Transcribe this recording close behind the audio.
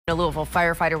A Louisville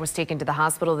firefighter was taken to the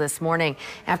hospital this morning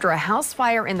after a house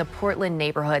fire in the Portland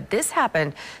neighborhood. This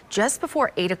happened just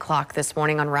before 8 o'clock this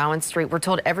morning on Rowan Street. We're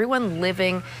told everyone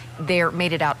living there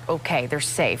made it out okay. They're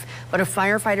safe. But a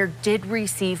firefighter did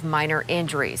receive minor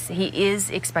injuries. He is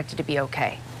expected to be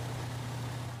okay.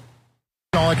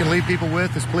 All I can leave people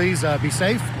with is please be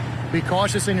safe, be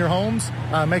cautious in your homes,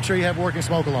 make sure you have working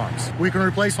smoke alarms. We can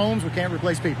replace homes, we can't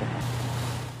replace people.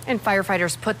 And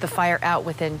firefighters put the fire out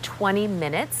within 20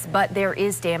 minutes, but there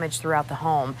is damage throughout the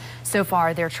home. So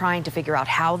far, they're trying to figure out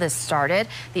how this started.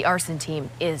 The arson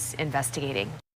team is investigating.